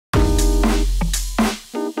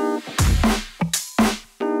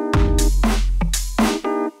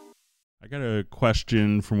got a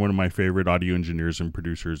question from one of my favorite audio engineers and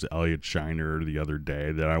producers, Elliot Shiner, the other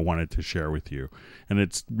day that I wanted to share with you. And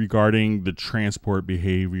it's regarding the transport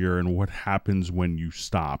behavior and what happens when you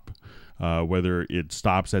stop, whether it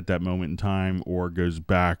stops at that moment in time or goes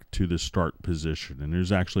back to the start position. And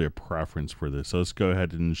there's actually a preference for this. So let's go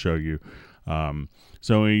ahead and show you.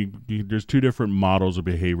 There's two different models of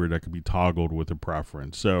behavior that can be toggled with a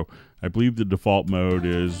preference. So I believe the default mode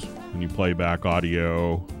is when you play back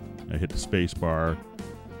audio, I hit the space bar,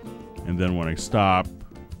 and then when I stop,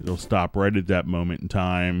 it'll stop right at that moment in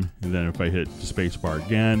time. And then if I hit the space bar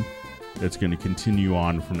again, it's going to continue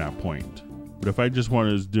on from that point. But if I just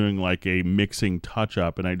was doing like a mixing touch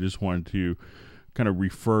up and I just wanted to kind of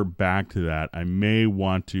refer back to that, I may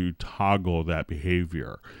want to toggle that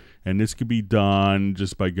behavior. And this could be done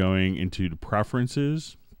just by going into the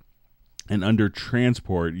preferences, and under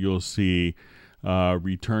transport, you'll see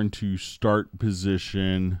return to start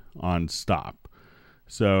position on stop.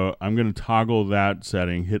 So I'm going to toggle that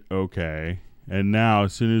setting, hit OK. And now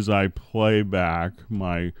as soon as I play back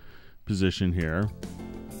my position here,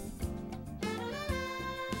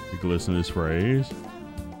 you can listen to this phrase.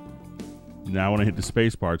 Now when I hit the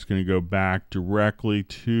space bar, it's going to go back directly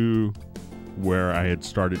to where I had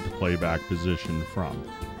started to playback position from.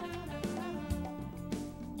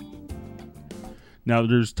 Now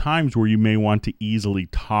there's times where you may want to easily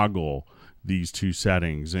toggle these two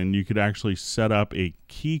settings, and you could actually set up a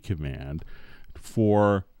key command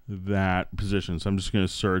for that position. So I'm just going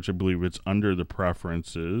to search, I believe it's under the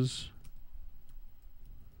preferences.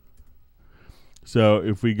 So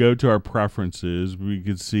if we go to our preferences, we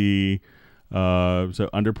can see, so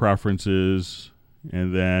under preferences,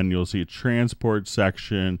 and then you'll see a transport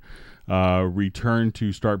section, return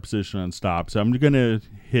to start position on stop. So I'm going to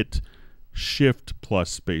hit Shift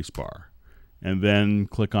plus spacebar and then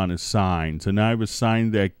click on assign. So now I've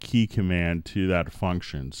assigned that key command to that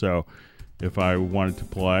function. So if I wanted to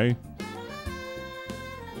play,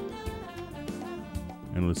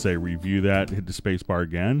 and let's say review that, hit the spacebar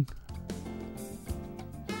again.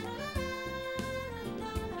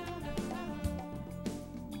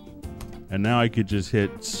 And now I could just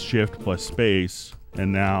hit Shift plus space,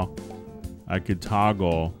 and now I could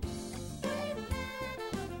toggle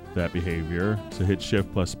that behavior. So hit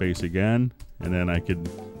Shift plus space again, and then I could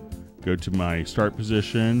go to my start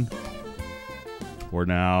position, or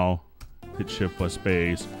now hit Shift plus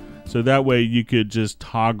space. So that way you could just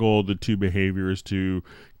toggle the two behaviors to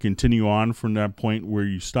continue on from that point where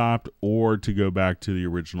you stopped, or to go back to the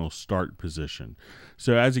original start position.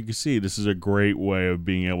 So as you can see, this is a great way of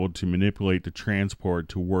being able to manipulate the transport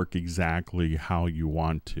to work exactly how you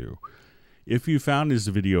want to. If you found this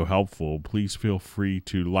video helpful, please feel free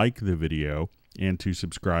to like the video and to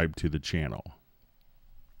subscribe to the channel.